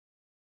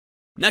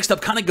Next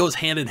up kind of goes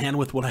hand in hand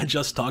with what I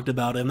just talked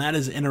about, and that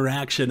is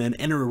interaction and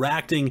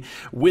interacting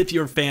with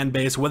your fan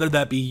base, whether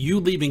that be you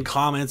leaving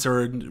comments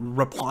or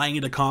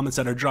replying to comments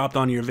that are dropped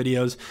on your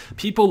videos.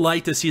 People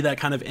like to see that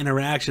kind of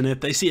interaction. If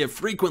they see it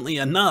frequently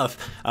enough,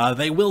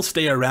 they will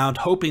stay around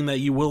hoping that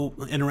you will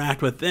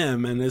interact with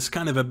them, and it's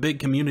kind of a big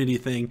community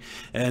thing.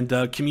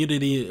 And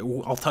community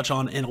I'll touch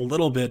on in a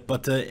little bit,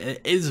 but it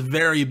is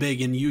very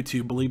big in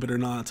YouTube, believe it or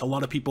not. A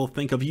lot of people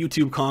think of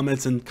YouTube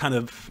comments and kind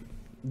of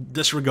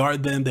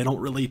disregard them. They don't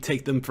really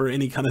take them for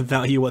any kind of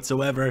value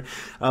whatsoever,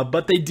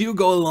 but they do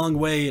go a long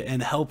way in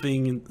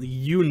helping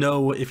you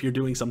know if you're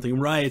doing something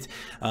right.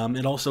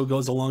 It also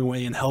goes a long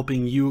way in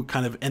helping you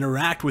kind of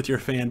interact with your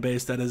fan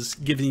base that is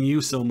giving you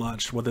so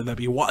much, whether that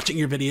be watching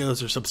your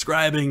videos or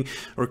subscribing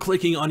or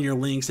clicking on your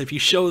links. If you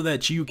show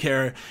that you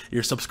care,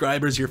 your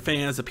subscribers, your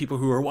fans, the people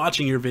who are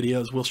watching your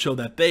videos will show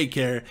that they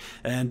care,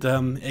 and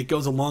it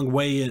goes a long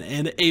way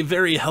in a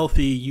very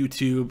healthy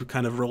YouTube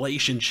kind of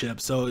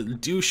relationship. So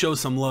do show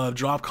some love,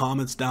 drop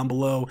comments down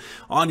below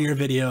on your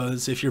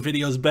videos. If your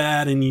video's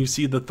bad and you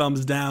see the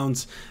thumbs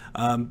downs,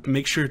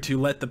 make sure to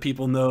let the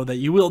people know that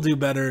you will do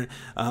better.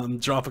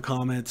 Drop a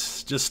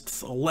comment,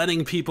 just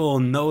letting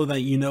people know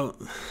that you know,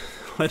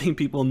 letting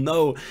people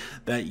know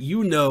that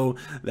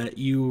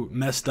you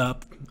messed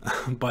up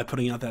by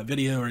putting out that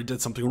video or did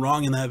something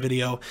wrong in that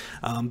video.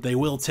 They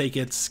will take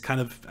it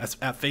kind of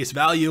at face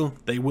value.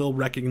 They will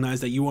recognize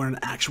that you are an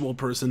actual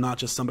person, not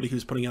just somebody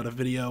who's putting out a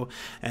video.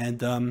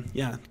 And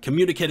yeah,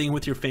 communicating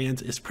with your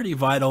fans is pretty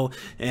vital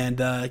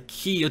and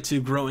key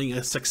to growing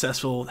a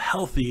successful,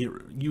 healthy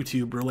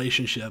YouTube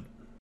relationship.